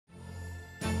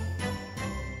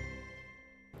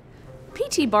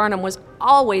P.T. Barnum was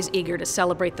always eager to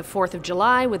celebrate the 4th of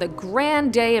July with a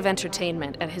grand day of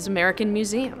entertainment at his American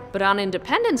Museum. But on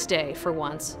Independence Day, for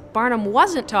once, Barnum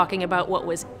wasn't talking about what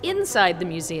was inside the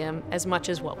museum as much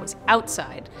as what was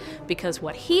outside, because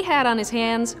what he had on his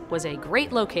hands was a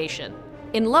great location.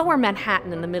 In Lower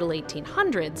Manhattan in the middle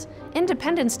 1800s,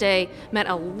 Independence Day meant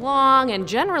a long and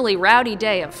generally rowdy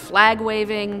day of flag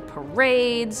waving,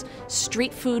 parades,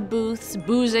 street food booths,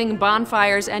 boozing,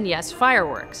 bonfires, and yes,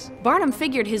 fireworks. Barnum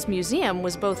figured his museum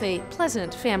was both a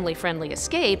pleasant, family-friendly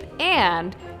escape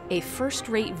and a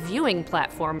first-rate viewing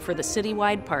platform for the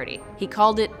citywide party. He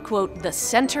called it, quote, the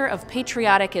center of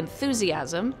patriotic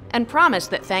enthusiasm, and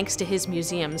promised that thanks to his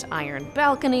museum's iron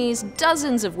balconies,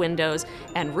 dozens of windows,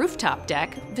 and rooftop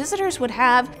deck, visitors would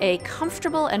have a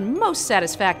comfortable and most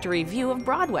satisfactory view of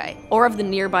Broadway, or of the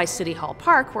nearby City Hall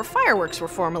Park where fireworks were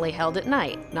formerly held at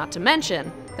night. Not to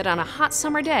mention that on a hot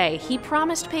summer day, he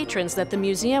promised patrons that the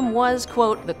museum was,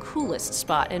 quote, the coolest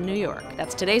spot in New York.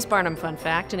 That's today's Barnum Fun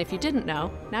Fact, and if you didn't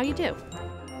know, now you do.